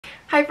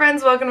Hi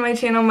friends, welcome to my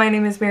channel. My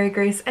name is Mary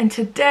Grace and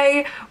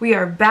today we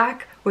are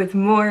back with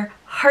more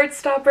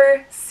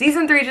Heartstopper.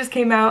 Season 3 just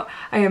came out.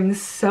 I am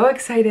so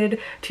excited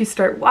to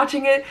start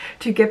watching it,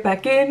 to get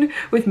back in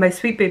with my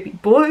sweet baby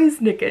boys,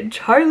 Nick and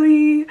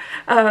Charlie.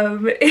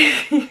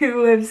 If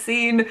you have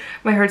seen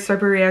my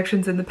Heartstopper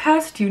reactions in the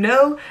past, you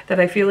know that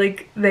I feel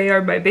like they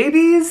are my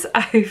babies.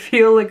 I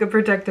feel like a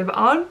protective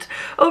aunt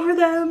over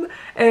them,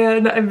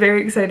 and I'm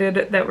very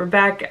excited that we're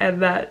back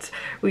and that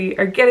we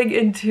are getting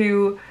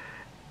into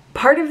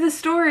part of the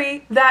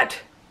story that,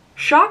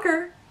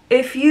 shocker,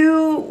 if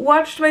you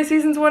watched my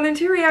seasons 1 and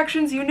 2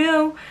 reactions, you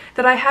know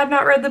that I had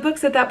not read the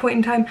books at that point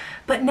in time,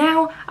 but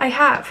now I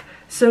have.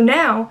 So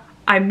now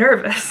I'm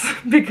nervous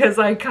because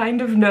I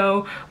kind of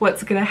know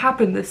what's gonna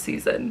happen this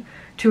season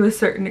to a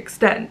certain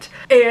extent.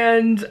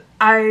 And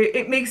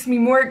it makes me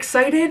more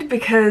excited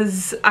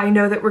because I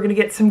know that we're gonna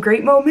get some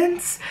great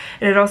moments,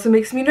 and it also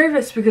makes me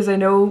nervous because I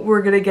know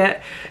we're gonna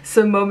get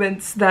some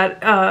moments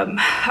that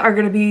are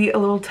gonna be a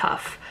little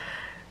tough.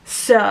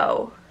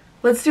 So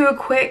let's do a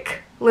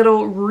quick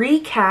little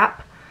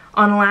recap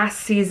on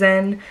last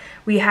season.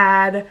 We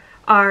had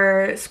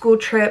our school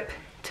trip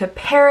to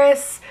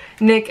Paris.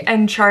 Nick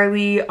and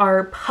Charlie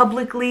are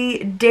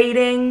publicly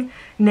dating.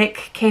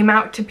 Nick came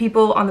out to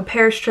people on the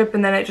Paris trip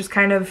and then it just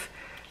kind of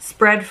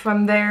spread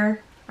from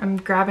there. I'm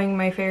grabbing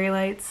my fairy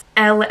lights.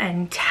 Elle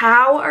and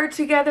Tao are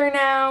together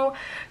now.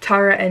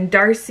 Tara and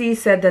Darcy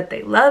said that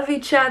they love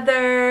each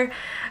other,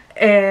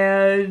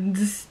 and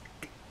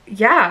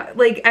yeah,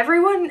 like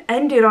everyone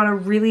ended on a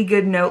really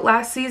good note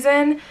last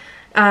season.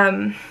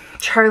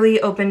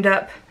 Charlie opened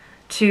up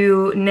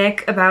to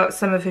Nick about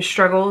some of his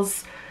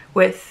struggles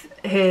with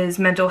his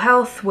mental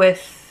health,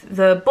 with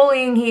the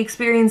bullying he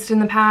experienced in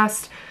the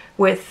past,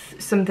 with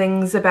some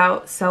things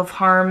about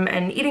self-harm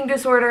and eating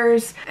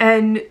disorders,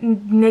 and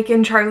Nick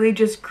and Charlie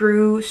just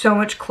grew so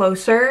much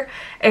closer.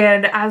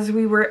 And as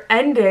we were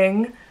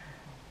ending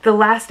the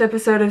last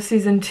episode of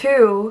season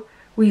 2,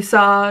 we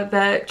saw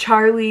that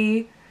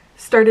Charlie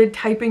started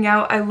typing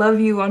out "I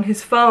love you" on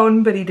his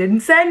phone, but he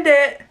didn't send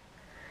it.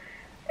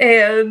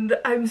 And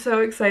I'm so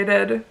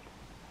excited.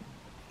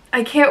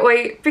 I can't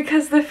wait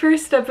because the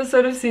first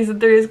episode of season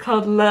 3 is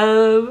called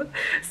Love.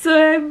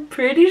 So I'm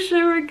pretty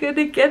sure we're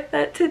gonna get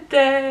that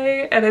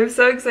today. And I'm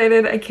so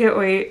excited. I can't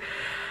wait.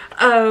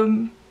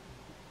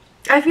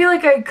 I feel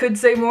like I could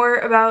say more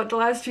about the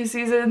last 2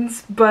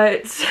 seasons,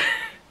 but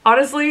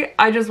honestly,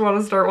 I just want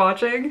to start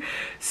watching.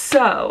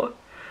 So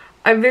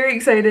I'm very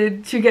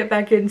excited to get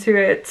back into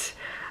it.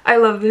 I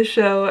love this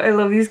show. I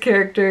love these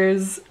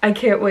characters. I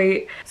can't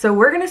wait. So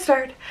we're gonna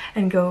start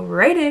and go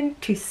right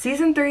into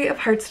season 3 of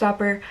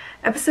Heartstopper,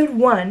 episode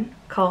 1,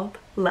 called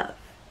Love.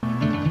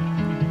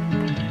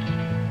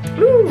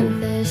 Ooh.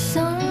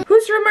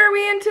 Whose room are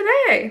we in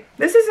today?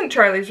 This isn't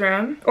Charlie's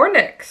room, or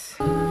Nick's.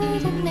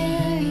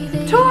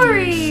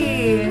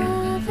 Tori!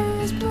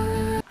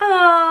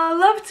 Aw,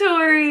 love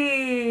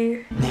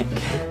Tori! Nick,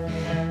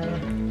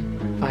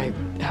 I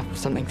have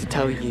something to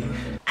tell you.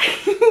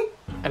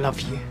 I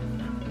love you.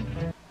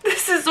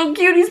 This is so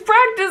cute, he's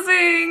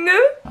practicing!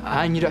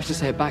 And you don't have to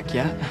say it back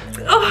yet.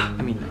 Ugh.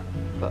 I mean,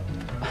 but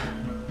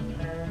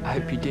I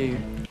hope you do.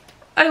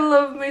 I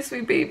love my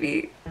sweet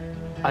baby.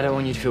 I don't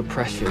want you to feel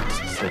pressured,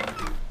 so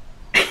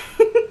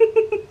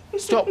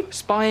stop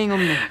spying on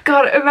me.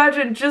 God,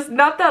 imagine, just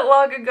not that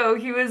long ago,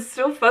 he was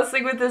still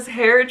fussing with his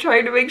hair,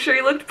 trying to make sure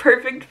he looked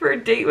perfect for a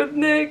date with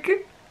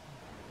Nick.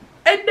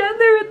 And now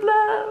they're in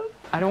love.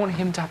 I don't want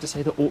him to have to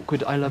say the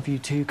awkward "I love you"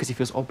 too, because he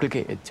feels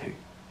obligated to.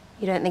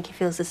 You don't think he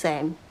feels the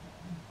same?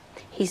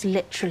 He's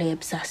literally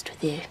obsessed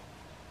with you.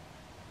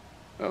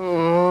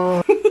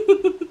 Oh.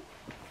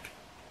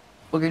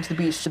 We're going to the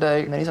beach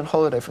today, and then he's on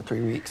holiday for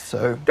 3 weeks,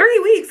 so... 3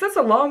 weeks? That's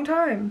a long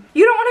time.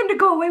 You don't want him to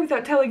go away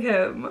without telling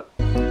him.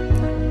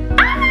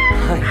 Ah!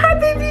 Hi. Hi,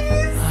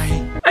 babies!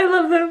 Hi. I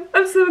love them.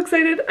 I'm so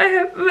excited. I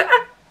have...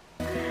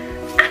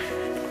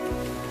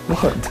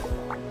 What?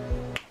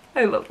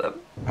 I love them.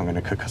 I'm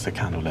gonna cook us a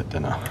candlelit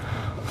dinner.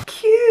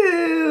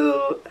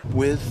 Cute!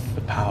 With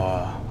the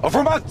power of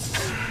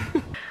romance!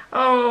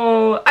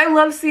 Oh, I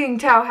love seeing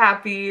Tao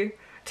happy.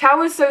 Tao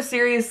was so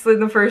serious in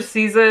the first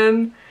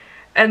season,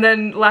 and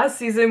then last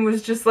season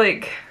was just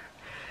like,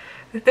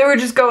 they were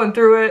just going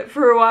through it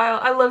for a while.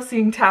 I love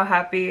seeing Tao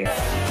happy.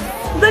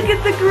 Look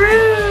at the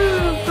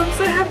group! I'm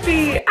so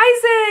happy.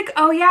 Isaac!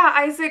 Oh yeah,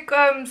 Isaac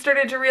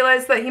started to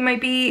realize that he might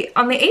be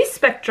on the ace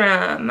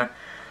spectrum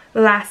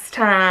last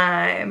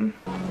time.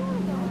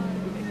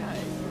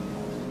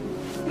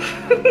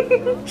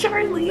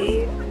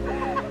 Charlie!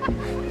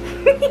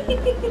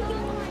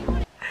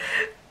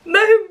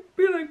 Let him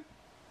be like...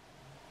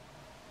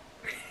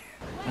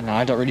 No,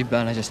 I don't really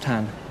burn, I just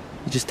tan.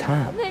 You just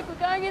tan. Nick, we're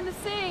going in the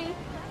sea.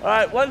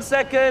 Alright, 1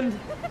 second.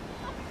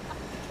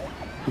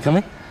 You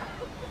coming?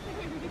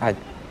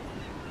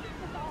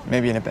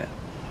 Maybe in a bit.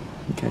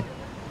 Okay.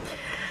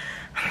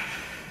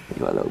 You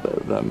got a little bit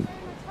of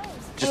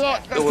just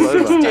That's all over.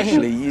 disgusting.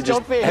 Actually, you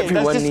just Stop it,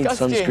 everyone that's needs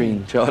disgusting.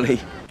 sunscreen, Charlie.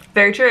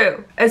 Very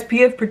true.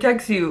 SPF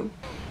protects you.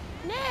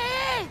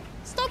 Nick,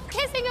 stop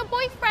kissing your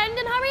boyfriend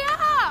and hurry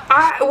up.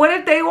 What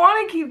if they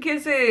want to keep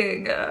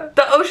kissing?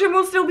 The ocean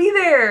will still be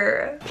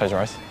there. Close your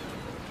eyes.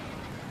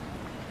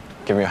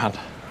 Give me your hand.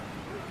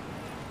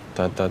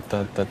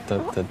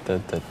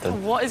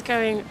 What is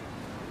going...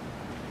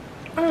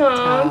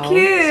 Oh, I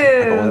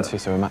cute. got 1, 2,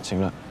 so we're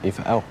matching. Look, E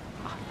for L.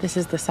 This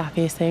is the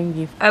sappiest thing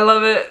you've... I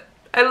love it.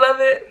 I love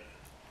it.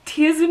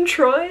 T as in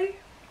Troy?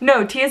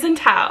 No, T as in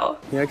Tao.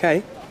 You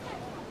okay?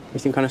 You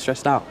seem kind of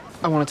stressed out.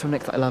 I want to tell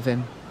Nick that I love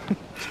him.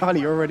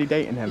 Charlie, you're already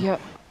dating him. Yeah.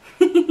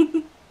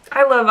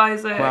 I love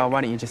Isaac. Well,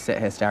 why don't you just sit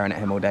here staring at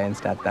him all day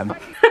instead, then?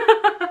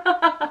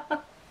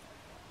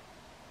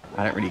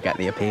 I don't really get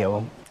the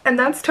appeal. And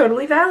that's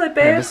totally valid, I've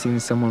babe. never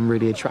seen someone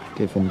really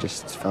attractive and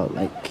just felt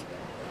like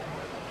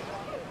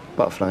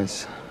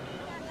butterflies.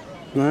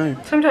 No.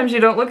 Sometimes you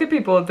don't look at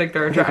people and think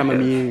they're I think I'm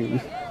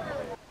attractive.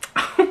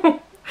 immune.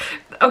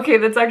 Okay,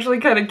 that's actually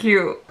kind of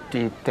cute. Do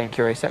you think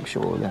you're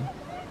asexual then?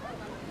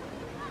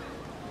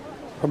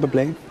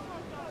 Probably.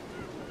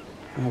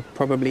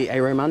 Probably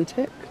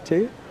aromantic,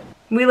 too.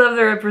 We love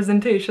the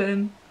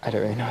representation. I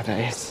don't really know what that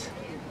is.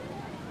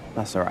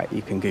 That's all right,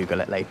 you can Google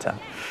it later.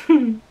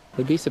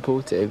 They'd be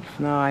supportive.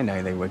 No, I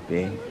know they would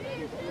be.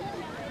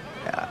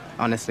 Yeah,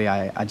 honestly,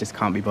 I just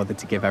can't be bothered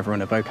to give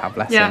everyone a vocab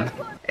lesson. Yeah,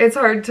 it's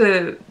hard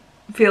to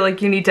feel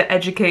like you need to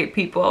educate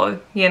people,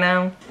 you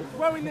know?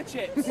 Throwing the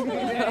chips.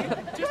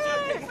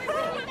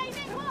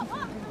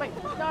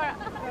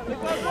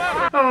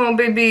 Oh,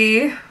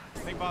 baby.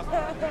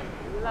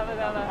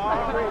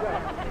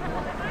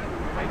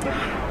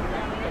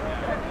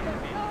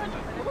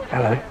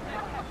 Hello.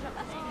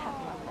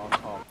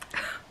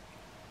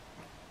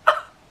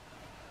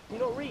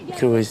 You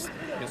could always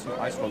Get some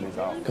ice lollies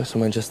out. go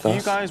somewhere just Do you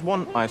us. guys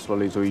want ice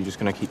lollies, or are you just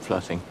going to keep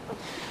flirting?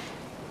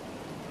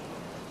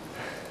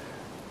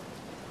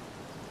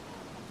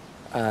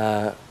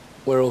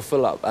 We're all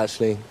full up,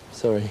 actually.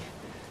 Sorry.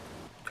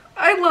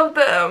 I love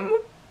them.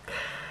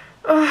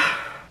 Ugh.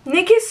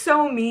 Nick is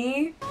so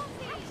me.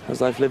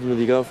 How's life living with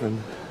your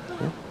girlfriend?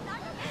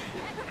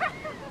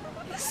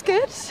 It's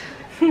good.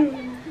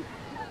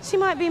 She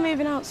might be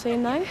moving out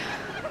soon, though.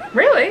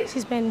 Really?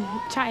 She's been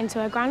chatting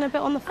to her gran a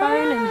bit on the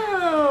phone, and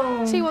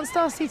Oh. she wants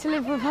Darcy to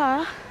live with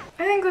her.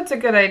 I think that's a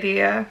good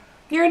idea.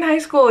 You're in high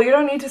school. You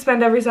don't need to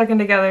spend every second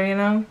together, you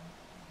know?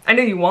 I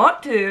know you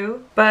want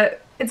to,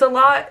 but it's a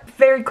lot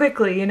very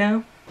quickly, you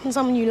know? When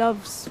someone you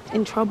love's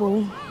in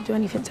trouble, do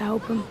anything to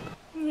help them.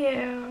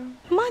 Yeah.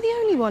 Am I the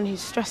only one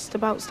who's stressed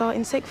about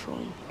starting sixth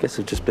form? Guess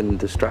I've just been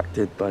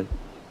distracted by...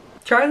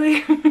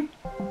 Charlie?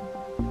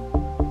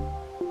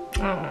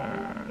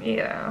 Oh,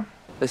 yeah.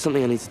 There's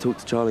something I need to talk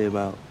to Charlie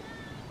about.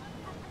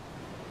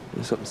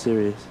 It's something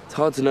serious. It's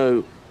hard to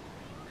know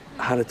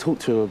how to talk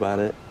to him about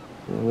it,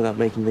 you know, without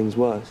making things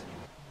worse.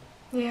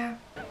 Yeah.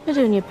 You're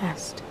doing your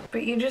best.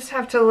 But you just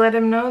have to let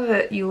him know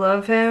that you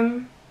love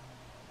him.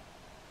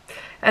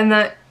 And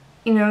that,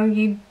 you know,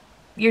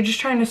 you're just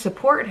trying to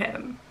support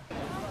him.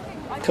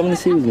 Come and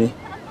see with me.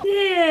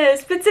 Yeah,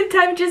 spend some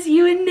time just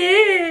you and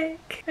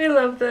Nick. I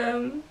love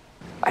them.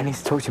 I need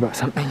to talk to you about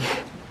something.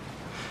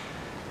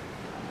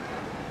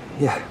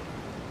 Yeah.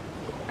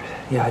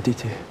 Yeah, I do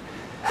too.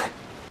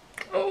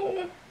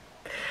 Oh.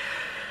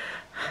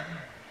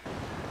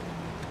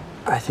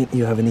 I think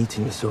you have an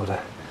eating disorder.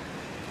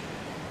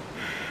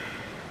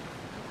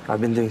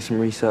 I've been doing some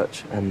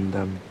research and,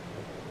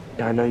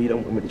 yeah, I know you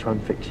don't want me to try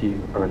and fix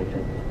you or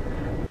anything.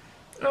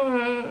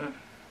 Oh.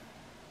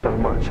 So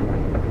much,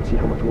 and I can see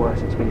how much worse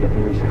it's been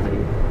getting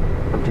recently.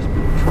 I'm just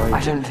trying. I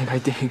don't think I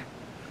do.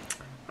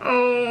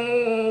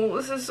 Oh,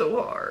 this is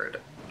so hard.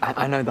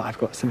 I know that I've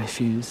got some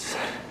issues.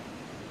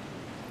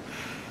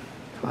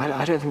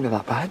 I don't think they're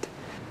that bad.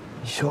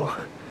 You sure?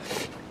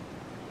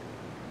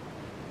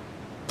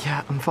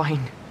 Yeah, I'm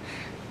fine.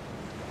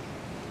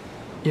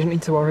 You don't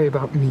need to worry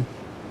about me.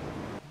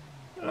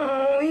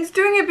 Oh, he's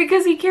doing it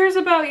because he cares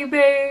about you,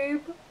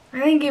 babe.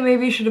 I think he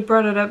maybe should have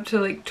brought it up to,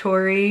 like,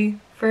 Tori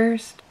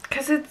first.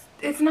 Because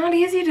it's not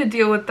easy to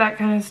deal with that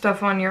kind of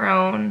stuff on your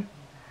own.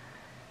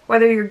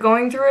 Whether you're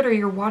going through it or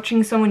you're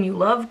watching someone you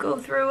love go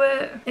through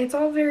it. It's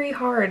all very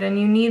hard and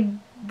you need,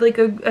 like,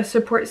 a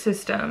support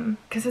system.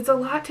 Because it's a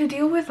lot to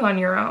deal with on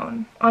your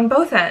own. On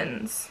both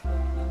ends.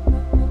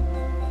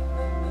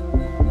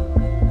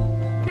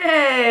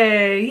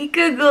 Hey, he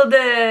googled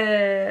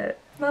it.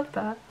 Love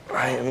that.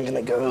 Right, I'm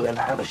gonna go and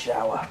have a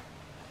shower.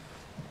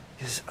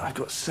 Because I've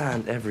got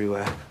sand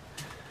everywhere.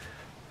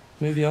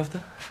 Movie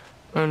after?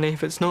 Only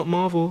if it's not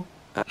Marvel.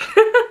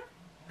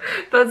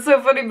 That's so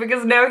funny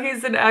because now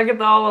he's in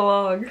Agatha all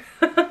along.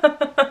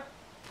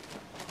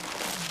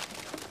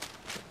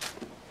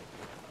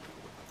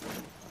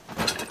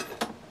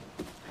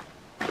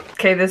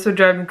 Okay, this would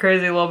drive me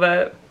crazy a little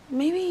bit.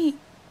 Maybe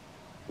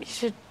you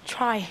should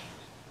try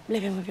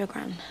living with your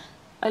gran.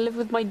 I live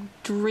with my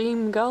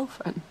dream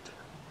girlfriend.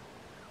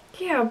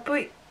 Yeah,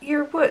 but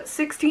you're what,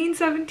 16,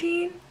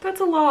 17?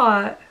 That's a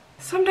lot.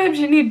 Sometimes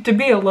you need to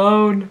be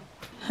alone.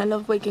 I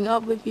love waking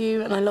up with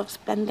you and I love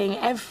spending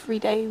every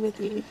day with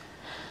you.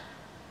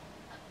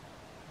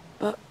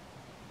 But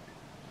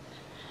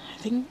I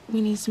think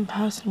we need some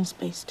personal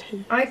space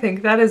too. I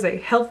think that is a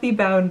healthy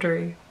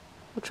boundary.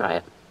 We'll try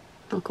it.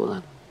 I'll call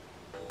her.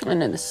 I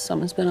know this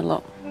summer's been a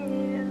lot.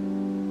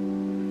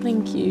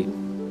 Thank you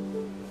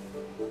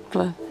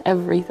for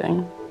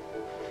everything.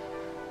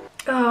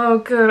 Oh,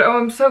 good. Oh,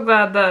 I'm so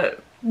glad that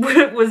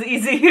it was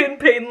easy and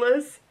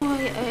painless.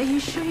 Boy, are you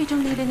sure you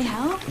don't need any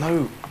help?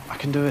 No, I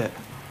can do it.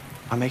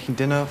 I'm making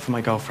dinner for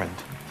my girlfriend.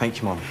 Thank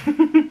you, Mom.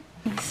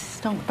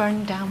 Just don't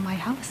burn down my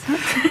house, huh?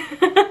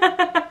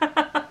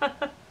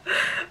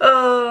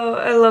 Oh,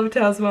 I love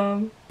Taz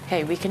Mom.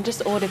 Hey, we can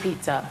just order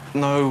pizza.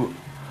 No,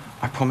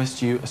 I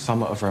promised you a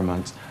summer of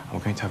romance, and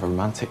we're going to have a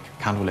romantic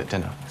candlelit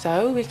dinner.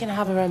 So we can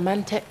have a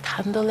romantic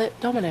candlelit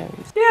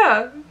Domino's.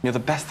 Yeah. You're the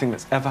best thing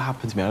that's ever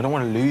happened to me. I don't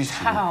want to lose you.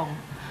 How?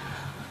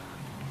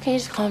 Can you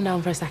just calm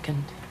down for a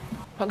second?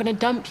 I'm not gonna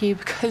dump you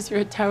because you're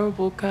a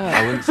terrible girl.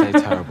 I wouldn't say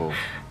terrible.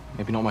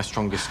 Maybe not my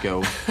strongest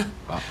skill,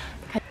 but...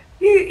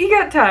 You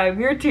got time.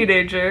 You're a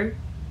teenager.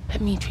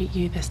 Let me treat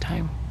you this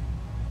time.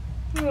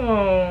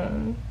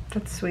 Oh,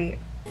 that's sweet.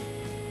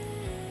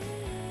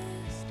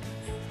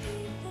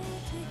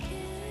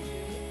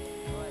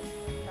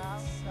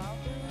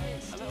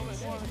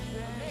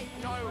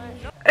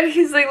 And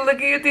he's like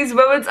looking at these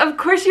moments. Of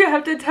course you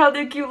have to tell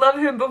Nick you love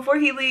him before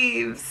he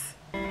leaves.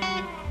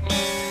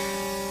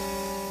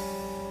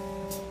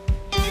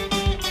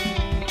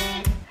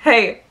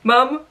 Hey,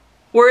 Mom,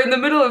 we're in the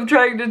middle of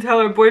trying to tell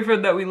our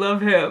boyfriend that we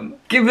love him.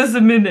 Give us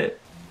a minute.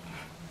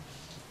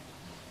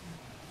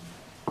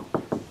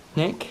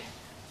 Nick?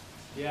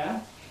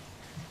 Yeah?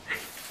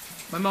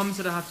 My mum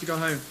said I have to go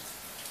home.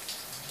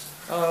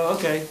 Oh,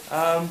 okay.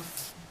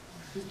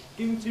 Just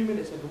give me 2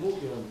 minutes, I can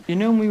walk you home. You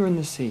know when we were in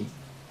the sea?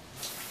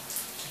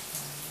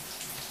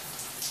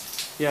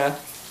 Yeah.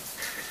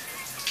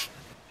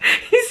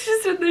 He's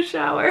just in the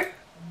shower.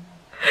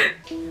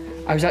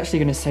 I was actually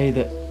going to say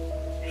that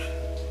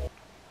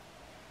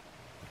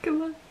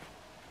Come on.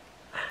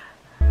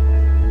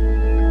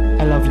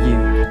 I love you.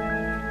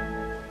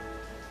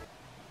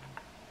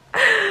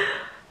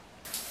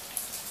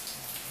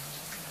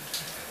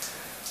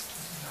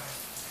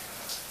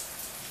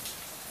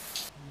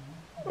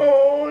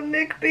 Oh,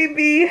 Nick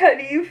baby, how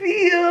do you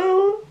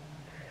feel?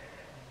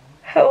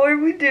 How are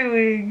we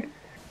doing?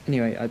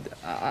 Anyway,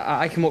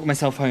 I can walk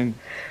myself home.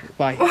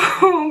 Bye.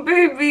 Oh,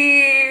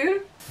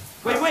 baby.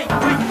 Wait!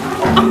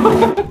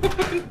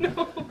 No.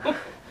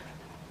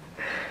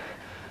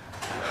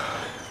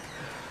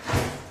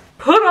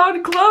 Put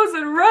on clothes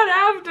and run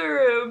after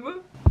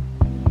him.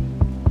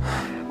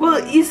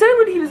 Well, you said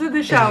when he was in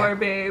the shower,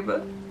 babe.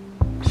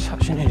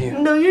 Such an idiot.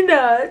 No, you're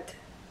not.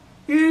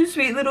 You're a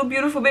sweet little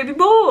beautiful baby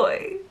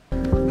boy.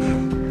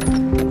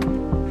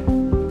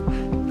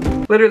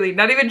 Literally,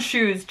 not even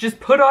shoes, just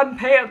put on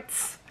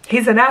pants.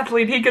 He's an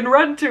athlete, he can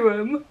run to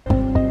him.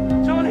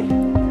 Johnny!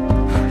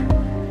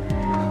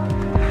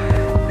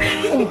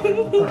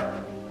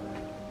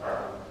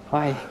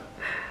 Hi.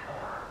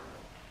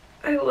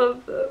 I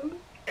love them.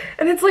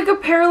 And it's like a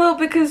parallel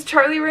because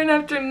Charlie ran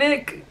after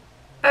Nick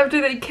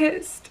after they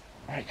kissed.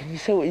 Alright, can you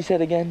say what you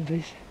said again,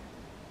 please?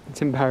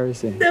 It's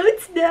embarrassing. No,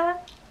 it's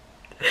not.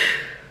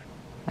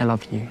 I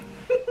love you.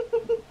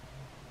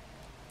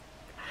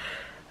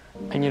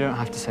 And you don't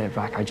have to say it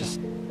back. I just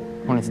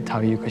wanted to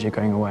tell you because you're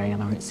going away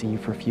and I won't see you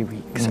for a few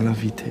weeks. I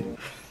love you too.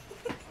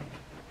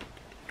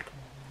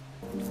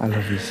 I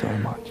love you so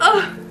much.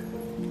 Oh,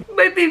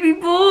 my baby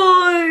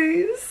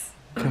boys.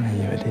 Come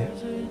here, you idiot.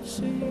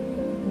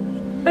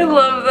 I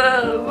love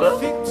them.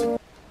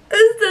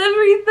 It's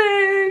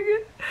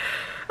everything.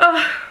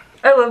 Oh,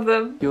 I love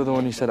them. You're the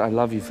one who said I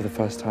love you for the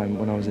first time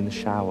when I was in the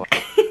shower.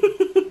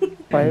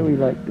 Why are we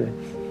like this?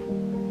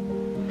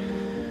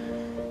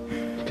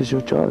 Because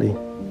you're Charlie.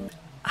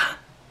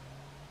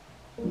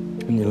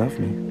 And you love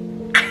me.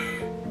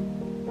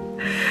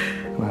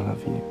 And I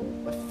love you.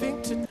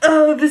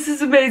 Oh, this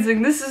is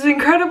amazing. This is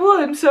incredible.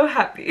 I'm so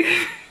happy.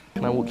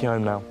 Can I walk you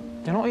home now?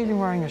 You're not even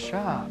wearing a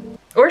shirt.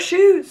 Or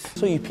shoes. I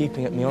saw you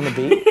peeping at me on the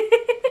beach.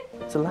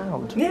 It's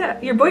allowed. Yeah,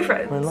 your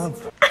boyfriend. We're in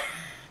love.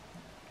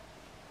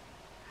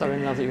 So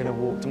in love that you're going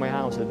to walk to my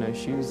house with no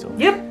shoes on.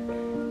 Yep.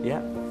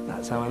 Yeah,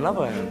 that's how in love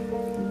I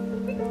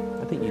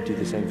am. I think you'd do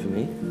the same for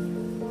me.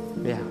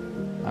 Yeah,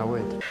 I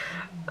would.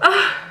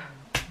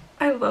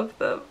 I love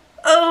them.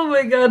 Oh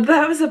my god,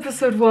 that was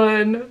episode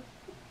 1.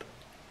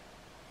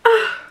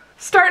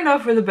 Starting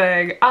off with a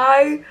bang.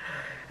 I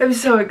am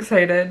so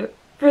excited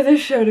for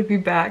this show to be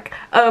back.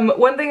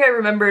 One thing I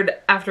remembered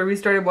after we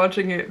started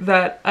watching it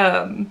that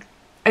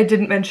I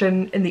didn't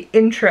mention in the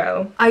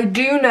intro. I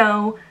do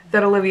know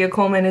that Olivia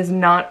Colman is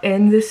not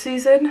in this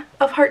season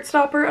of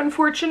Heartstopper,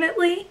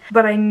 unfortunately,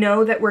 but I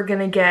know that we're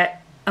gonna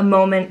get a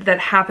moment that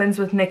happens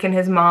with Nick and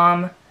his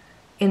mom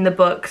in the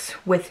books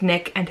with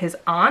Nick and his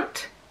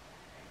aunt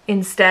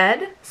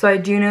instead. So I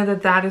do know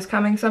that that is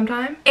coming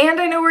sometime.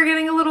 And I know we're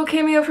getting a little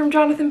cameo from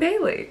Jonathan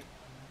Bailey.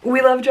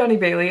 We love Johnny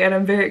Bailey and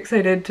I'm very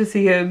excited to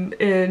see him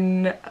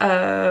in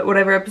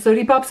whatever episode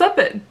he pops up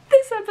in.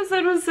 This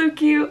episode was so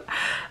cute.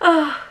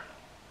 Oh,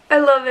 I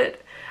love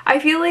it. I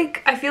feel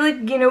like,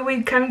 you know,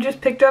 we kind of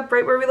just picked up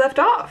right where we left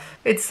off.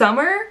 It's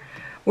summer,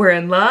 we're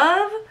in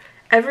love,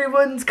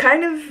 everyone's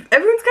kind of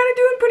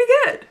doing pretty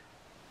good.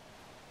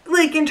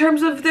 like in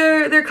terms of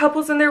their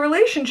couples and their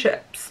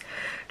relationships.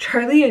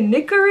 Charlie and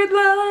Nick are in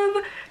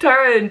love.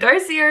 Tara and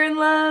Darcy are in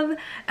love.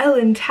 Elle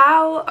and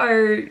Tao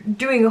are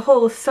doing a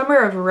whole summer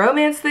of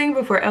romance thing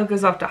before Elle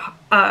goes off to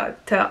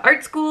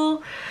art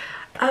school.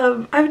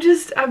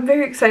 I'm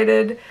very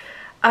excited.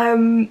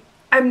 I'm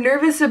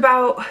nervous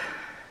about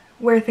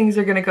where things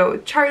are gonna go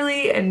with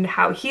Charlie and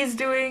how he's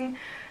doing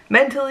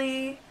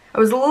mentally. I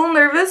was a little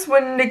nervous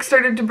when Nick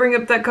started to bring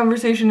up that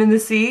conversation in the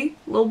sea,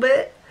 a little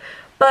bit,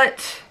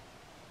 but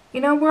you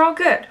know, we're all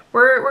good.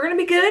 We're gonna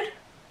be good.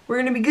 We're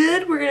gonna be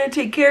good, we're gonna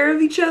take care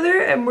of each other,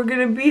 and we're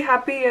gonna be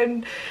happy,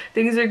 and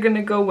things are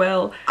gonna go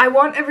well. I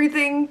want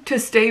everything to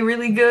stay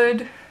really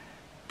good,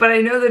 but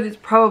I know that it's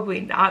probably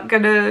not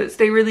gonna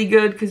stay really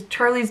good because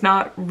Charlie's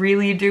not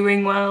really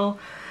doing well.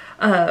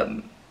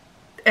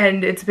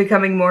 And it's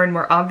becoming more and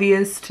more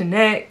obvious to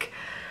Nick,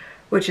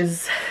 which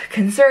is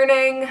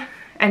concerning.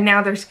 And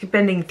now they're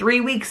spending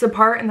 3 weeks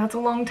apart, and that's a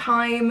long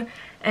time.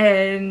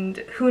 And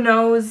who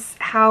knows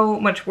how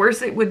much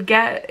worse it would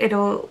get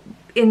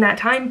in that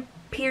time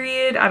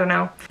period. I don't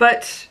know.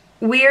 But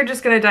we are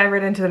just gonna dive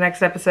right into the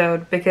next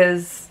episode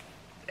because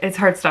it's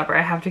Heartstopper.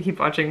 I have to keep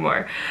watching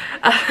more.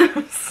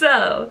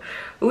 So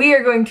we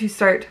are going to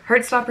start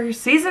Heartstopper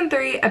Season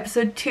 3,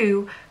 Episode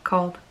 2,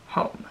 called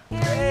Home.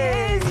 Here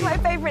he is, my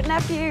favourite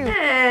nephew.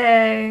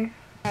 Hey!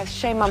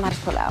 Shame Mum had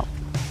to pull out.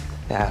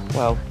 Yeah,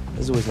 well,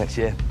 there's always next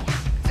year.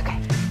 It's okay.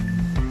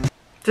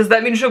 Does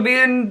that mean she'll be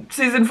in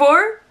Season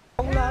 4?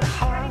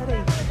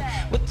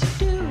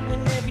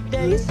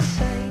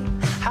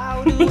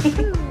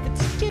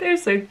 They're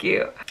so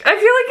cute. I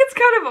feel like it's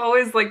kind of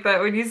always like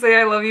that when you say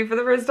I love you for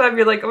the first time.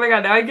 You're like, oh my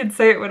god, now I can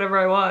say it whenever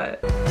I want.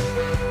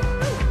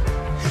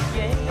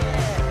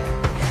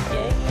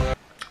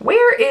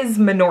 Where is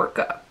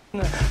Menorca?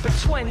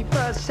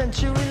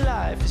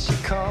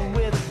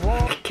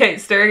 Okay,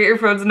 staring at your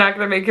phone's not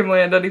gonna make him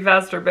land any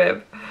faster,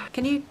 babe.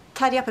 Can you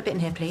tidy up a bit in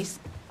here, please?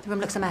 The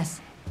room looks a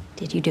mess.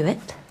 Did you do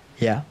it?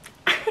 Yeah.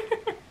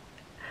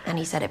 And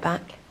he said it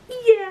back?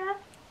 Yeah.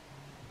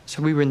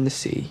 So we were in the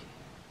sea.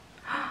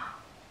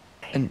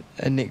 And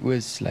Nick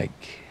was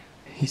like,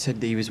 he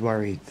said that he was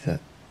worried that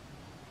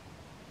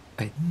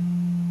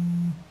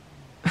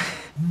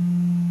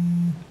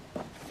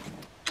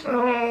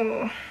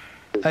Oh.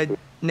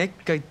 Nick,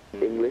 I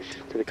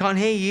can't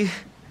hear you.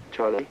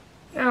 Charlie.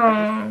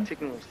 Oh.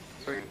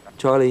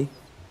 Charlie.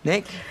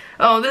 Nick?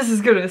 Oh, this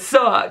is gonna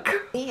suck.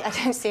 I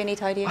don't see any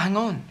tidying. Hang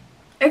on.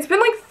 It's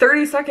been like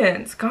 30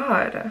 seconds.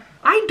 God.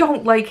 I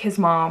don't like his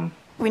mom.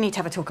 We need to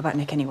have a talk about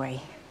Nick anyway.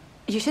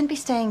 You shouldn't be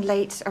staying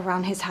late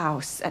around his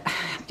house.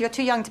 You're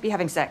too young to be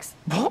having sex.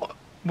 What?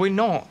 We're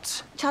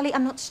not. Charlie,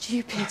 I'm not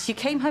stupid. You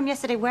came home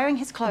yesterday wearing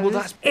his clothes. Well,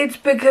 that's... It's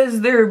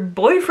because they're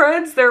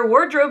boyfriends. Their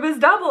wardrobe is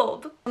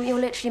doubled. You're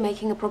literally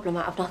making a problem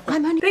out of nothing.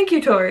 I'm only... Thank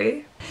you,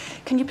 Tori.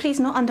 Can you please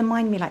not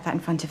undermine me like that in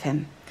front of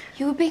him?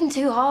 You were being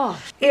too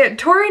harsh. Yeah,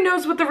 Tori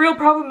knows what the real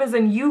problem is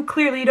and you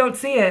clearly don't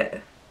see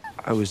it.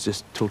 I was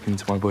just talking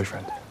to my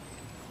boyfriend.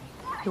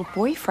 Your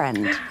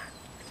boyfriend?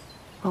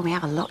 Well, we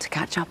have a lot to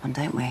catch up on,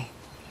 don't we?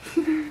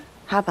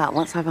 How about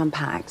once I've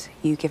unpacked,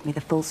 you give me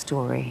the full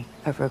story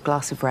over a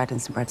glass of red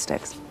and some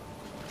breadsticks?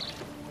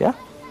 Yeah?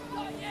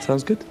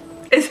 Sounds good.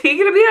 Is he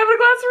gonna be having a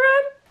glass of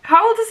red?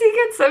 How old is he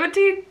again?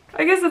 17?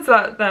 I guess it's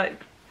not that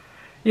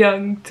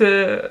young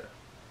to,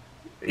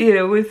 you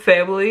know, with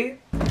family.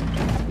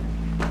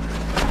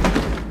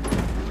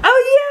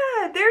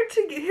 Oh yeah, they're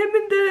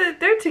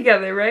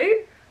together,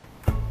 right?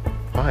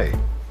 Hi.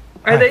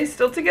 Are they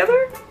still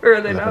together? Or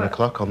are they 11 not?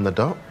 o'clock on the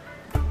dot.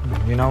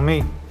 You know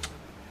me.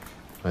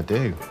 I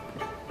do.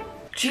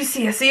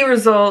 GCSE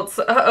results.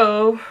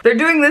 Uh-oh. They're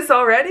doing this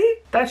already?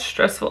 That's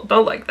stressful.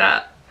 Don't like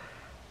that.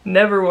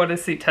 Never want to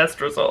see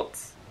test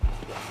results.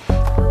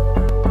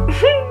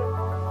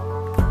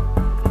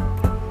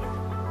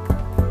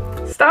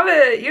 Stop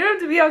it. You don't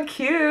have to be all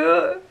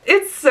cute.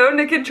 It's so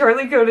Nick and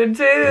Charlie coded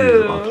too.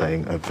 You are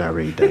playing a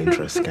very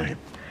dangerous game.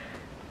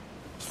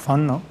 It's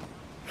fun, though.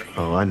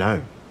 Oh, I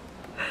know.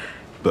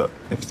 But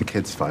if the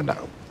kids find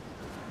out...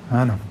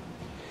 I know.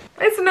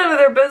 It's none of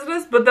their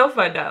business, but they'll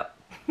find out.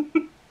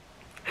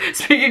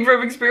 Speaking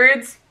from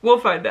experience, we'll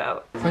find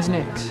out. Where's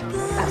Nick?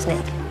 That's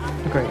Nick.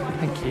 Great,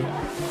 thank you.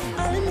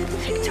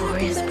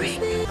 Victoria's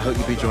Spring. I hope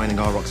you'll be joining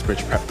our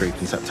Roxbridge prep group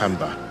in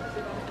September.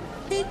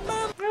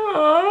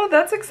 Oh,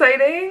 that's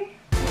exciting.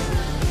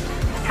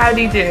 How'd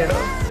he do?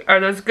 Are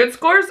those good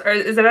scores? Or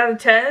is it out of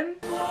 10?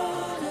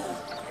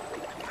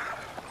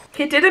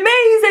 He did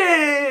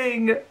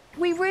amazing!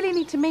 We really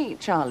need to meet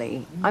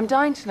Charlie. I'm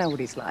dying to know what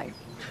he's like.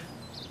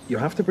 You'll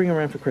have to bring him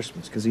around for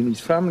Christmas because he needs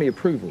family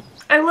approval.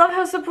 I love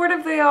how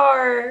supportive they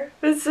are.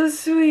 It's so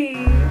sweet.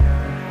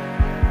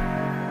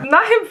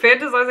 Not him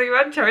fantasizing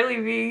about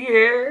Charlie being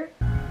here.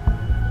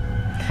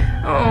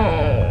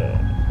 Oh.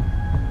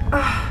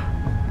 Ugh.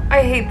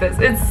 I hate this.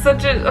 It's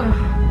such a...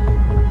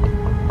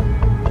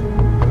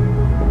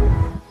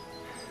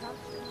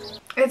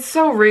 It's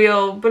so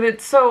real, but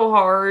it's so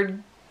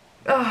hard.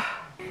 Ugh.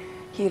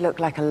 You look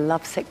like a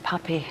lovesick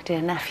puppy,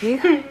 dear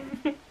nephew.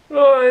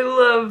 Oh, I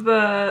love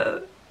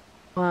that.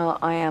 Well,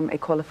 I am a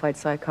qualified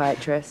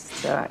psychiatrist,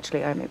 so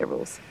actually I make the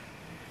rules.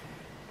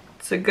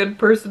 It's a good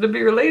person to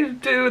be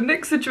related to in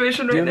Nick's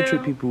situation Do you right ever now.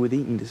 treat people with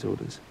eating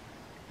disorders?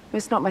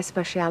 It's not my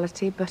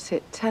speciality, but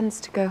it tends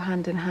to go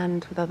hand in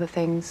hand with other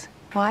things.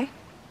 Why?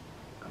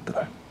 I don't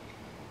know.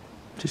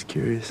 Just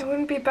curious. It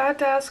wouldn't be bad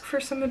to ask for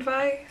some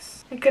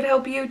advice. It could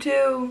help you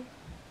too.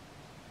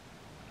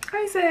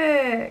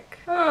 Isaac!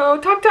 Oh,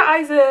 talk to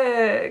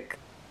Isaac!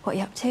 What are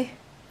you up to?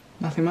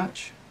 Nothing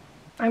much.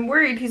 I'm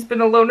worried he's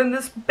been alone in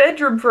this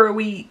bedroom for a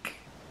week.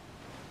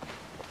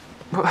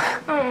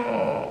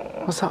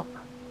 Oh. What's up?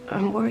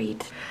 I'm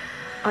worried.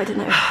 I don't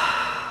know.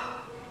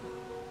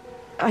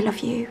 I love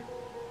you.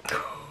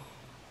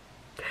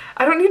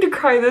 I don't need to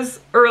cry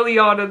this early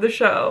on in the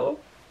show.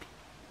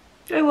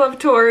 I love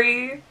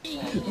Tori.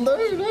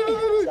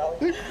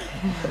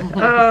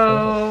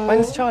 Oh.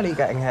 When's Charlie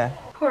getting here?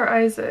 Poor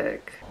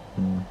Isaac.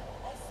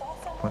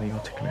 What are your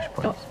ticklish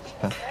points?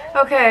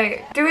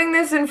 Okay, doing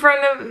this in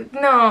front of...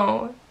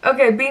 No.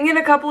 Okay, being in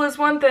a couple is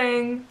one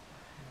thing.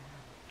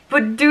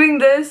 But doing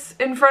this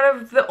in front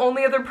of the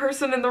only other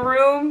person in the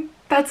room,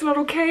 that's not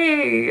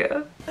okay.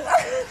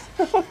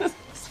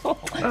 Oh,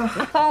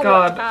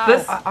 God.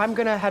 This... I'm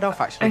gonna head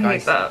off, actually, I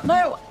guys. hate that.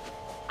 No!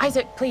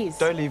 Isaac, please.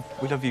 Don't leave.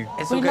 We love you.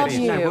 It's We all good. love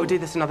you. No, we'll do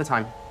this another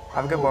time.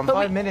 Have a good one. But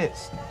 5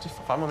 minutes. Just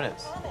 5 more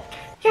minutes.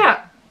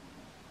 Yeah.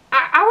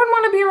 I wouldn't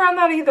want to be around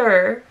that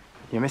either.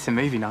 You're missing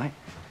movie night.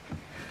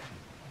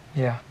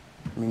 Yeah.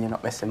 I mean, you're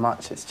not missing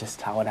much. It's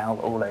just how now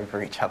we're all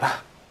over each other.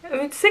 I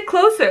mean, sit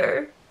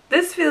closer.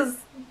 This feels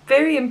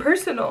very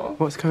impersonal.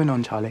 What's going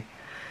on, Charlie?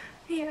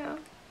 Yeah.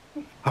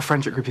 Our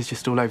friendship group is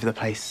just all over the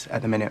place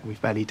at the minute.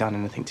 We've barely done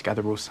anything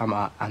together all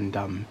summer, and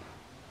I'm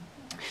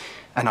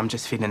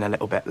just feeling a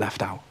little bit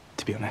left out,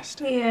 to be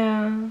honest.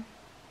 Yeah.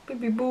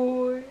 Baby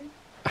boy.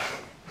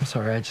 I'm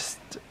sorry, I'm just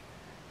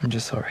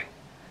sorry.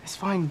 It's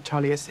fine,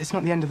 Charlie. It's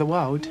not the end of the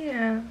world.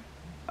 Yeah.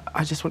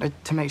 I just wanted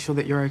to make sure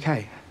that you're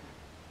okay.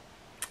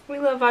 We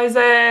love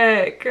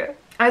Isaac.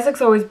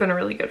 Isaac's always been a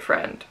really good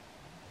friend.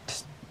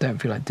 Just don't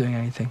feel like doing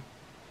anything.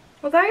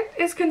 Well, that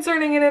is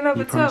concerning in and of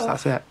You itself.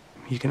 promise that's it?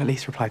 You can at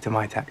least reply to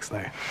my text,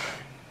 though.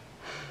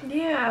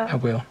 Yeah. I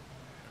will.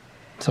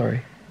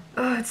 Sorry.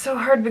 Oh, it's so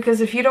hard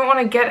because if you don't want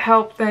to get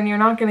help, then you're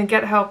not going to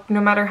get help no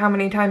matter how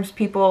many times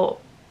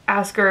people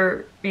ask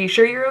her, are you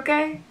sure you're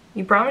okay?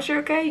 You promise you're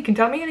okay? You can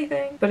tell me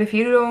anything. But if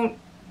you don't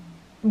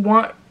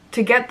want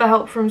to get the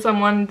help from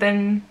someone,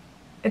 then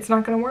it's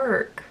not going to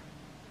work.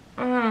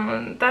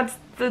 That's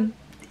the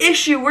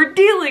issue we're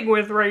dealing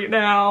with right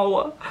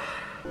now.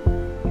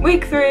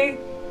 Week 3.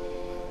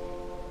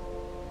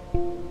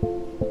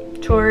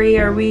 Tori,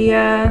 are we,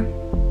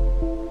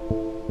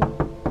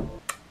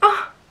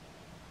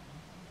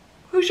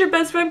 who's your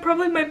best friend?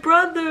 Probably my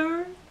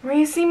brother. We're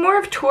gonna see more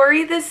of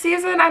Tori this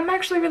season. I'm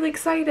actually really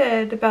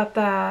excited about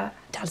that.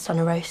 Dad's done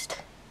a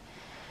roast.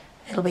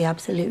 It'll be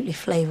absolutely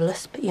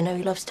flavourless, but you know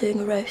he loves doing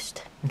a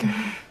roast.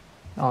 Okay.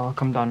 I'll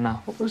come down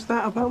now. What was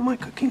that about my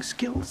cooking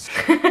skills?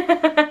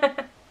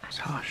 It's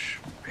harsh.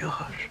 Real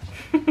harsh.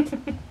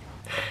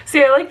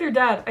 See, I like their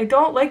dad. I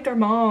don't like their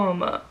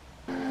mom.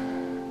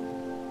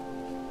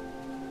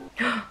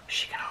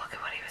 She gonna look at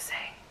what he was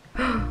saying.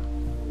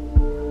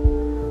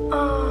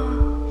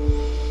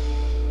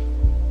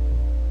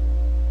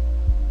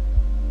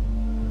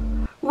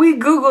 We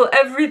Google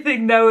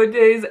everything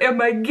nowadays.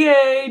 Am I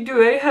gay?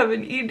 Do I have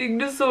an eating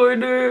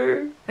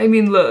disorder? I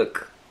mean,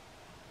 look.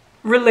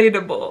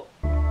 Relatable.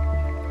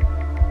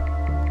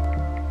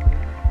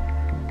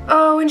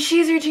 Oh, and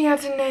she's reaching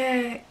out to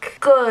Nick.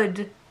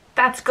 Good.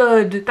 That's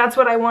good. That's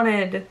what I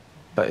wanted.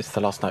 But it's the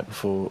last night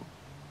before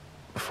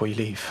you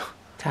leave.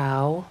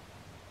 Tao,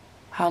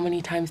 how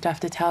many times do I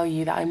have to tell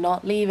you that I'm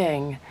not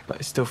leaving?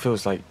 But it still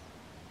feels like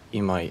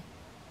you might,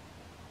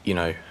 you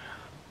know,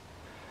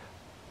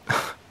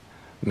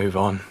 move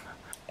on.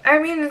 I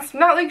mean, it's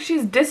not like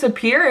she's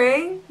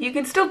disappearing. You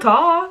can still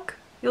talk.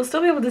 You'll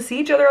still be able to see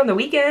each other on the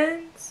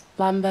weekends.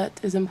 Lambert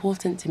is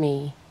important to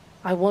me.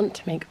 I want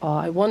to make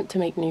art, I want to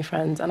make new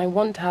friends, and I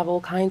want to have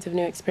all kinds of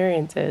new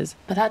experiences.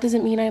 But that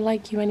doesn't mean I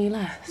like you any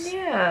less.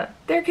 Yeah,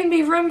 there can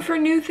be room for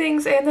new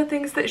things and the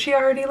things that she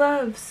already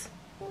loves.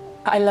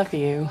 I love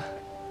you.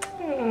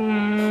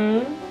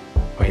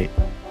 Wait,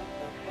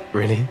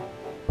 really?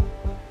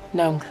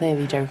 No, I'm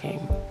clearly joking.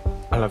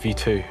 I love you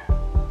too.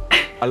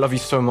 I love you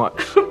so much.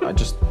 I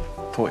just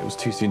thought it was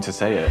too soon to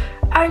say it.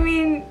 I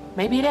mean...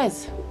 Maybe it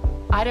is.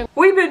 I don't...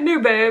 We've been new,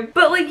 babe.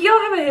 But, like, y'all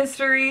have a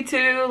history,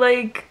 too.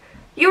 Like,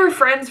 you were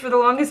friends for the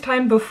longest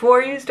time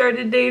before you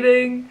started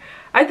dating.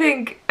 I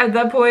think, at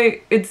that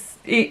point, it's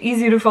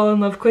easy to fall in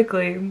love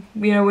quickly.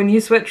 You know, when you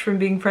switch from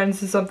being friends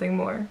to something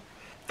more.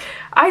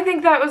 I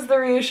think that was the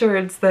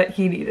reassurance that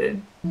he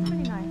needed.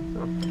 Pretty nice.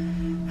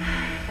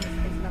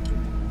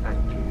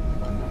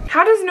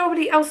 How does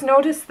nobody else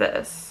notice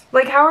this?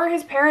 Like, how are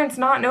his parents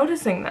not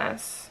noticing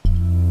this?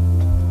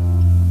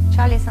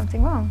 Charlie, is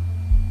something wrong?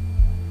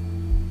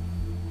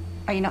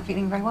 Are you not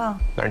feeling very well?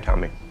 Don't tell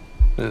me.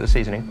 Is it the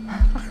seasoning?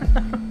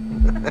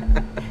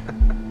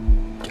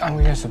 I'm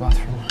gonna go to the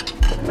bathroom.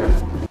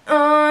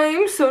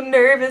 I'm so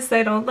nervous,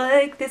 I don't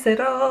like this at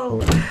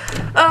all.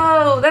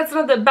 Oh, that's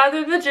not the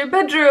bathroom, that's your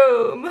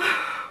bedroom.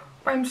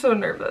 I'm so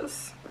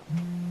nervous.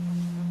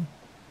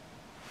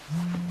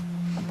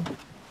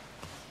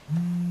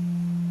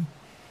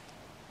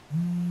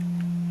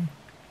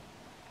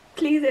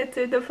 Please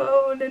answer the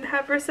phone and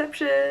have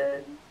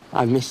reception.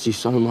 I've missed you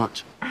so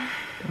much. I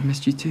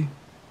missed you too.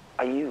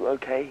 Are you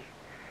okay?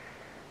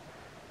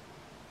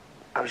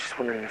 I was just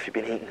wondering if you've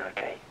been eating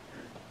okay.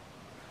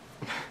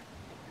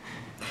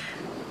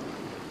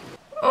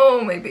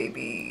 Oh, my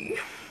baby.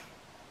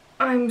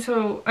 I'm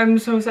so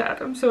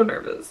sad. I'm so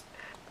nervous.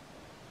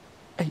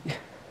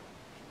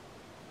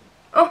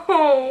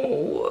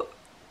 Oh.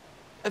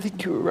 I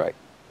think you were right.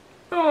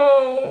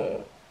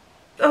 Oh.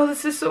 Oh,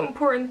 this is so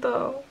important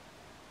though.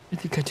 I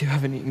think I do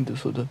have an eating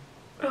disorder.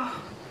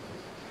 Oh.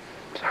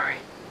 Sorry.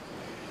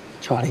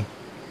 Charlie.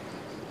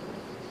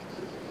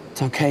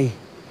 It's okay.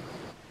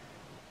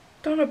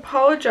 Don't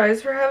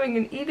apologize for having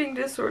an eating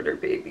disorder,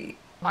 baby.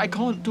 I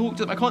can't talk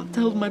to them. I can't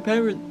tell my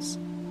parents.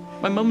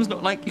 My mum's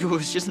not like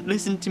yours. She doesn't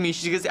listen to me.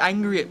 She gets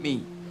angry at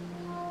me.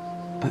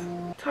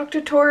 Talk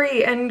to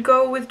Tori and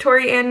go with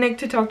Tori and Nick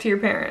to talk to your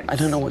parents. I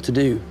don't know what to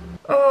do.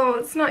 Oh,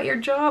 it's not your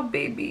job,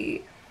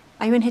 baby.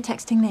 Are you in here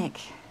texting Nick?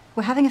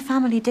 We're having a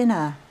family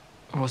dinner.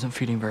 I wasn't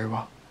feeling very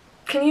well.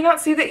 Can you not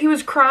see that he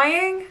was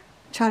crying?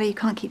 Charlie, you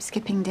can't keep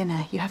skipping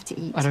dinner. You have to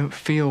eat. I don't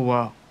feel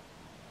well.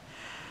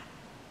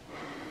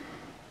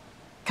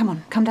 Come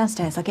on, come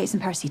downstairs. I'll get you some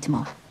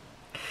paracetamol.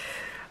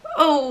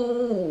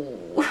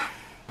 Oh.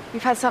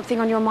 You've had something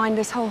on your mind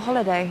this whole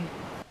holiday.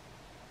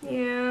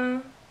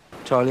 Yeah.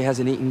 Charlie has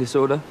an eating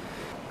disorder.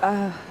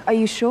 Are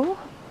you sure?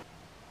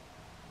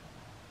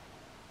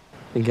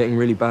 Been getting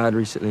really bad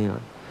recently.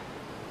 I'm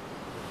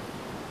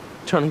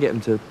trying to get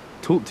him to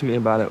talk to me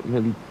about it.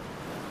 Maybe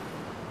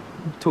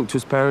talk to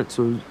his parents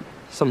or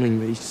something,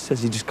 but he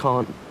says he just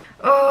can't.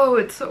 Oh,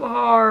 it's so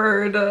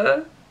hard.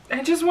 I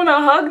just want to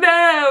hug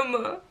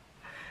them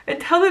and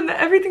tell them that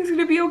everything's going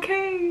to be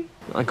okay.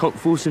 I can't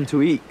force him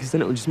to eat because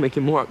then it will just make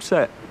him more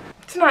upset.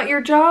 It's not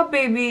your job,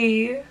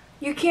 baby.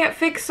 You can't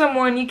fix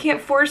someone. You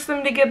can't force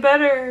them to get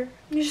better.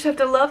 You just have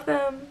to love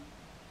them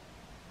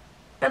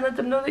and let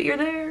them know that you're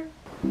there.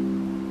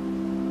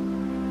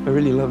 I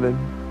really love him.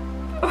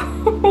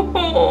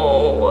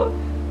 Oh.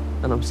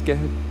 And I'm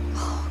scared.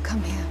 Oh,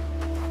 come here.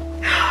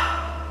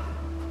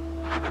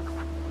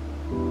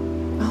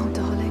 Oh,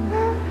 darling.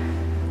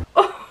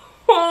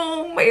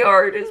 Oh, my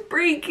heart is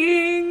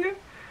breaking.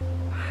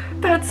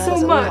 That's so a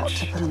lot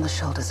much. to put on the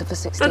shoulders of a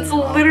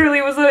 16-year-old. That's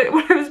literally what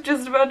I was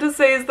just about to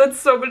say, is that's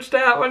so much to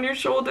have on your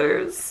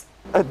shoulders.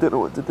 I don't know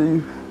what to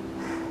do.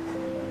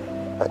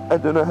 I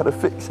don't know how to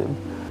fix him.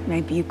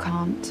 Maybe you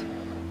can't.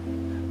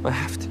 I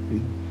have to.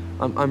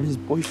 I'm his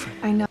boyfriend.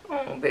 I know.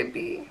 Oh,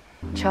 baby.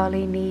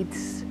 Charlie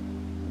needs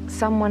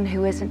someone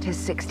who isn't his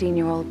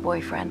 16-year-old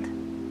boyfriend.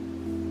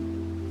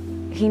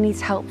 He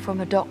needs help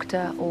from a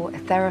doctor or a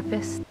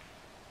therapist.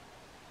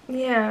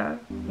 Yeah.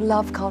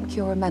 Love can't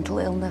cure a mental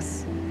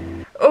illness.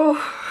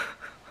 Oh.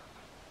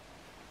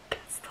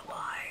 That's the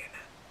line.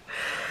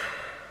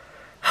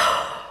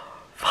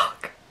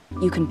 Fuck.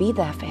 You can be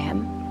there for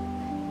him.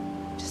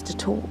 Just to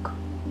talk.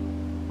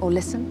 Or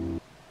listen.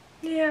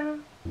 Yeah.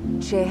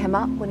 Cheer him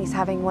up when he's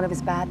having one of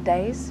his bad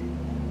days.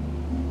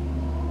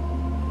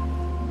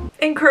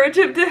 Encourage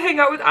him to hang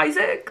out with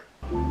Isaac.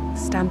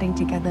 Standing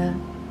together,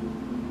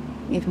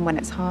 even when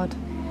it's hard.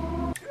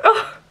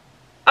 Oh,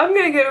 I'm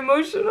gonna get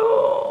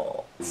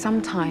emotional.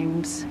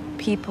 Sometimes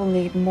people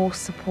need more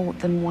support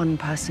than one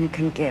person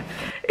can give.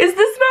 Is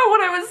this not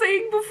what I was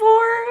saying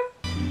before?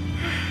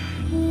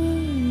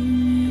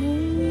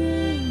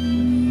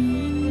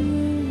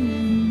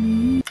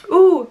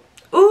 Ooh,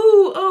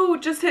 oh,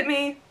 just hit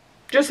me.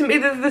 Just hit me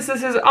that this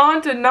is his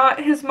aunt and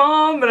not his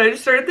mom, and I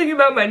just started thinking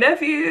about my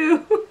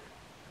nephew.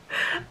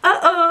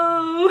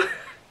 Uh-oh.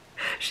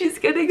 She's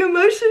getting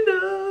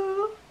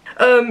emotional.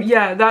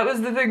 Yeah, that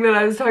was the thing that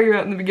I was talking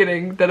about in the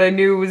beginning that I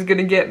knew was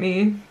gonna get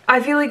me.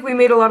 I feel like we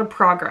made a lot of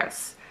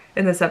progress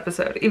in this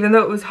episode, even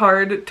though it was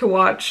hard to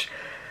watch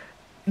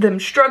them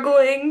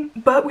struggling,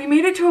 but we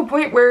made it to a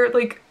point where,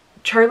 like,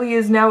 Charlie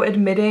is now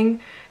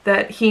admitting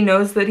that he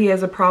knows that he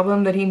has a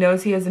problem, that he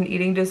knows he has an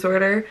eating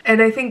disorder,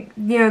 and I think,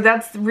 you know,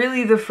 that's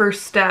really the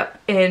first step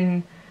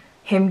in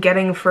him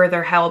getting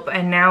further help.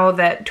 And now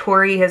that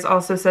Tori has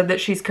also said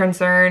that she's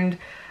concerned,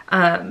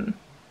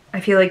 I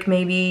feel like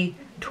maybe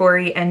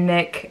Tori and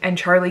Nick and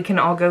Charlie can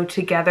all go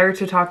together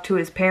to talk to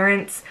his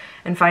parents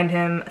and find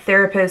him a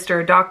therapist or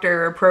a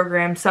doctor or a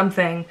program,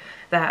 something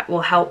that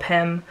will help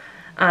him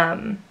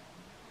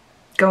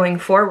going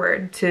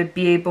forward to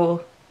be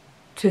able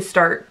to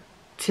start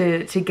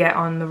to get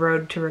on the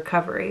road to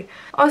recovery.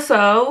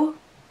 Also,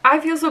 I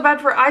feel so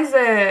bad for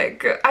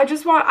Isaac. I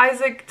just want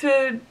Isaac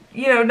to,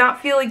 you know, not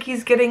feel like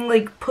he's getting,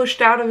 like,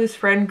 pushed out of his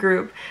friend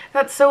group.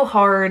 That's so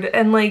hard.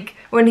 And, like,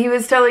 when he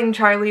was telling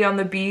Charlie on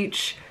the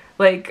beach,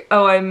 like,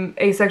 oh, I'm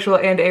asexual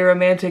and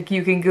aromantic,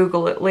 you can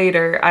Google it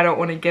later, I don't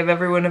want to give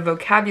everyone a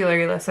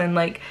vocabulary lesson,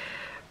 like,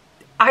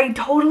 I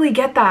totally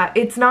get that.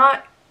 It's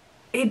not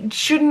it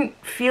shouldn't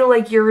feel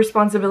like your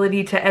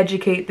responsibility to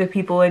educate the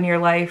people in your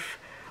life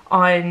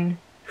on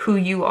who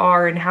you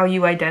are and how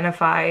you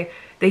identify.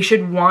 They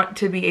should want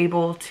to be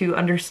able to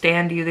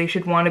understand you. They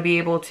should want to be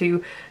able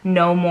to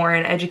know more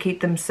and educate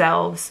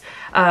themselves.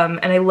 And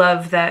I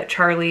love that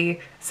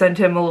Charlie sent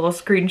him a little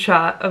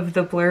screenshot of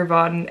the blurb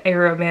on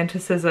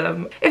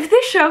aromanticism. If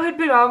this show had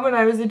been on when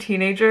I was a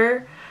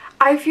teenager,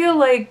 I feel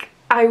like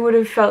I would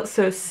have felt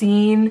so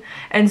seen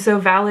and so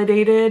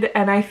validated,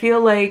 and I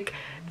feel like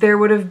there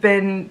would have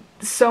been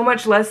so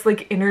much less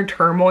like inner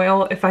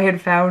turmoil if I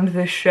had found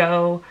this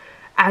show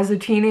as a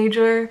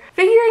teenager.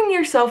 Figuring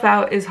yourself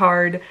out is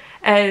hard,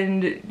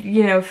 and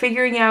you know,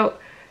 figuring out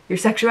your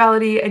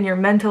sexuality and your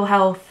mental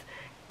health,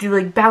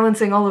 like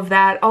balancing all of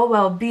that all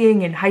while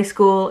being in high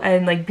school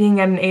and like being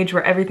at an age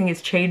where everything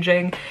is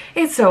changing,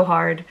 it's so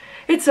hard.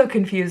 It's so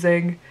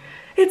confusing.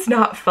 It's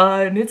not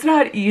fun. It's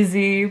not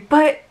easy,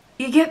 but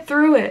you get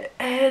through it,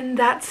 and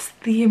that's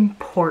the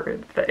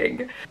important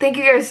thing. Thank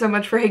you guys so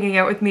much for hanging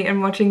out with me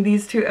and watching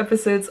these 2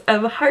 episodes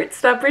of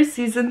Heartstopper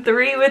Season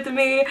 3 with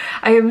me.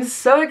 I am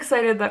so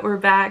excited that we're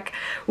back.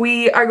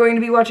 We are going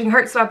to be watching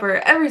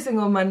Heartstopper every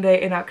single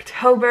Monday in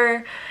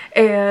October,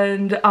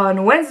 and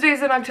on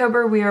Wednesdays in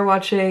October we are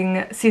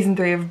watching Season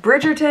 3 of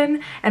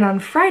Bridgerton, and on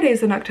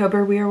Fridays in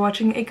October we are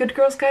watching A Good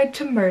Girl's Guide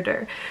to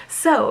Murder.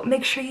 So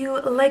make sure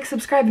you like,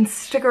 subscribe, and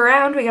stick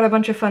around. We got a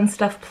bunch of fun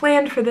stuff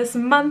planned for this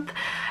month,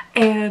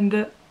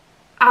 and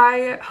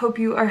I hope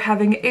you are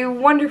having a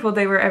wonderful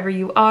day wherever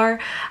you are.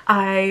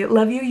 I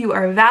love you, you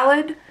are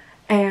valid,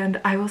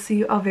 and I will see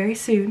you all very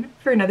soon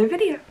for another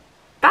video.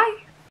 Bye!